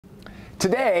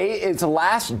Today is the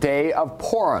last day of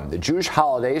Purim, the Jewish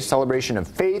holiday celebration of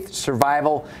faith,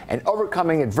 survival, and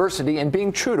overcoming adversity and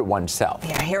being true to oneself.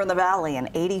 Yeah, here in the Valley, an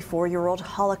 84-year-old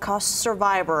Holocaust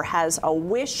survivor has a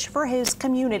wish for his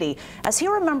community as he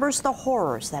remembers the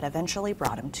horrors that eventually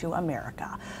brought him to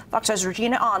America. Fox 5's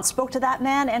Regina Ahn spoke to that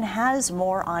man and has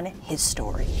more on his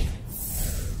story.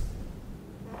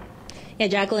 Yeah,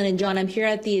 Jacqueline and John, I'm here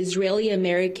at the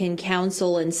Israeli-American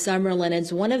Council in Summerlin.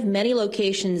 It's one of many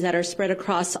locations that are spread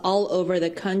across all over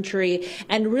the country.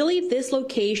 And really, this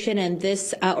location and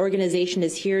this organization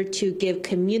is here to give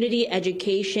community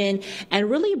education and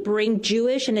really bring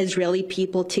Jewish and Israeli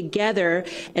people together,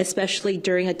 especially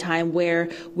during a time where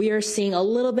we are seeing a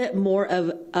little bit more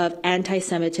of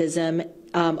anti-Semitism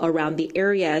around the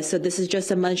area. So this is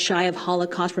just a month shy of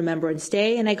Holocaust Remembrance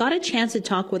Day, and I got a chance to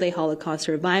talk with a Holocaust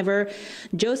survivor.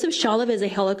 Joseph Shalev is a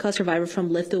Holocaust survivor from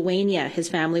Lithuania. His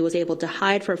family was able to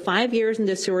hide for 5 years in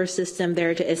the sewer system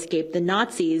there to escape the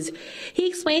Nazis. He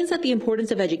explains that the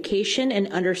importance of education and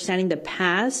understanding the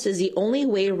past is the only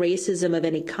way racism of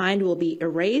any kind will be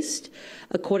erased.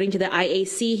 According to the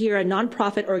IAC here, a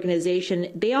nonprofit organization,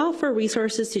 they offer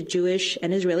resources to Jewish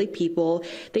and Israeli people.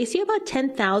 They see about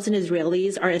 10,000 Israelis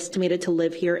are estimated to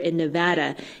live here in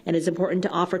Nevada, and it's important to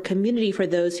offer community for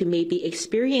those who may be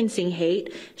experiencing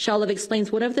hate. Shalev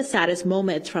explains one of the saddest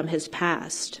moments from his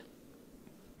past.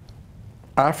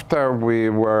 After we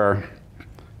were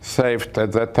saved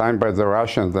at that time by the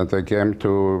Russians, that they came to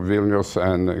Vilnius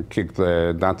and kicked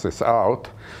the Nazis out,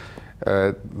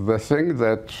 the thing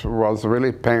that was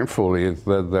really painful is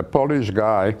that the Polish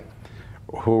guy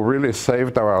who really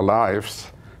saved our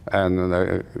lives, and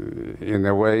in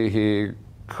a way he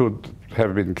could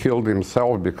have been killed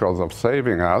himself because of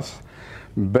saving us,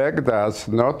 begged us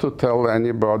not to tell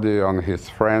anybody on his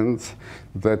friends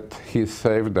that he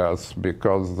saved us,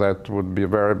 because that would be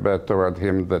very bad toward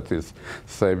him that he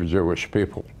saved Jewish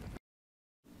people.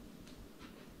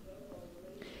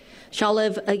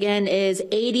 Shalev, again, is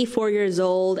 84 years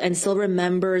old and still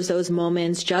remembers those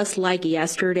moments just like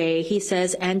yesterday. He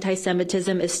says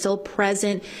anti-Semitism is still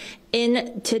present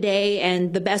in today,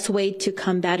 and the best way to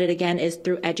combat it again is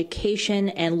through education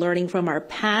and learning from our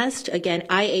past. Again,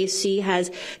 IAC has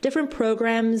different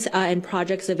programs and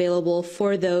projects available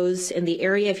for those in the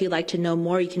area. If you'd like to know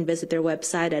more, you can visit their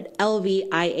website at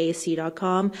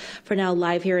lviac.com. For now,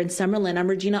 live here in Summerlin, I'm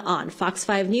Regina Ahn, Fox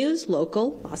 5 News,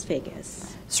 local Las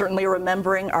Vegas. Certainly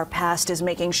remembering our past is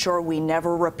making sure we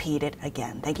never repeat it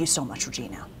again. Thank you so much,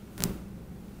 Regina.